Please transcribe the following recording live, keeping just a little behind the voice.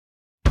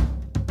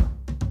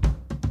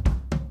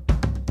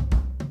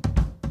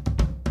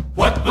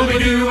What will we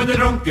do with the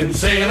drunken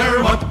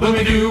sailor? What will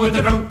we do with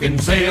the drunken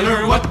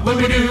sailor? What will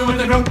we do with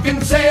the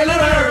drunken sailor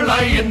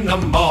early in the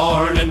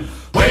morning?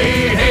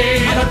 Way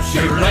hey and up she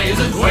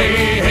rises, way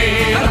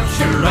hey and up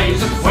she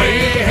rises, way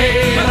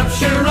hey and up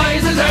she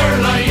rises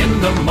early in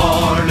the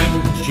morning.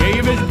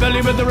 Shave his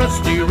belly with a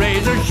rusty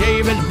razor,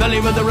 shave his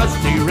belly with a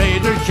rusty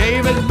razor,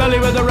 shave his belly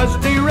with a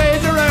rusty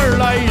razor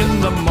early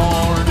in the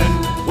morning.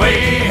 Way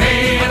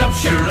hey and up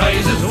she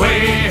rises, way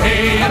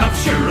hey and up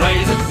she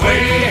rises, way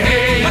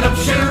hey and up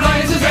she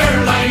rises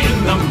early in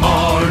the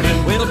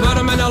morning. We'll put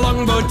him in a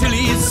longboat till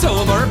he's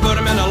sober, put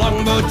him in a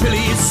longboat till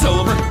he's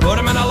sober, put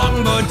him in a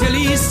longboat till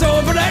he's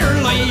sober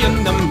early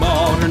in the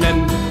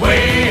morning.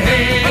 Way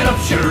hey and up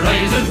she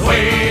rises,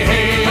 way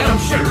hey and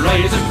up she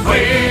rises,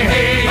 way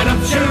hey and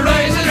up she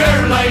rises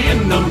early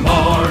in the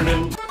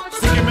morning.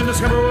 Stick him in the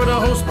scupper with a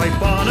hose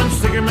pipe on him,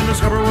 stick him in the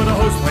scupper with a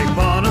hose pipe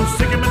on him,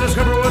 stick him in the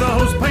scupper with a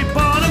hose pipe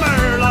on him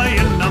early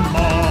in the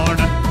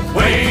morning.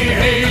 Way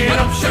hey and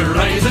up she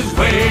rises,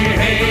 way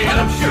hey and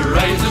up she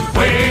rises,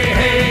 way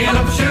hey and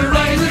up she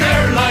rises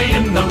early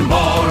in the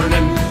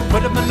morning.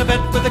 Put him in the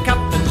bed with the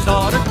captain's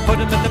daughter, put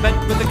him in the bed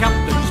with the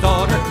captain's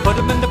daughter, put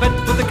him in the bed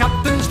with the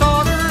captain's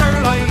daughter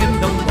early in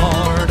the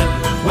morning.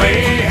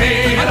 Way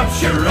hey and up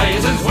she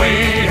rises, way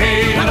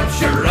hey and up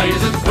she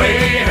rises,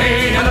 way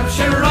hey and up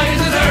she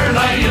rises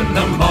early in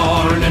the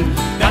morning.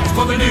 That's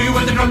what we do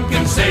with the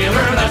drunken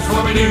sailor, that's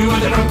what we do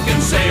with the drunken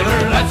sailor,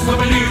 that's what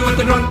we do with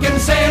the drunken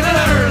sailor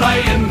early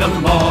in the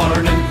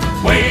morning.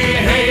 Way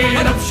hey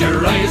and up she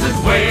rises,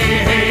 way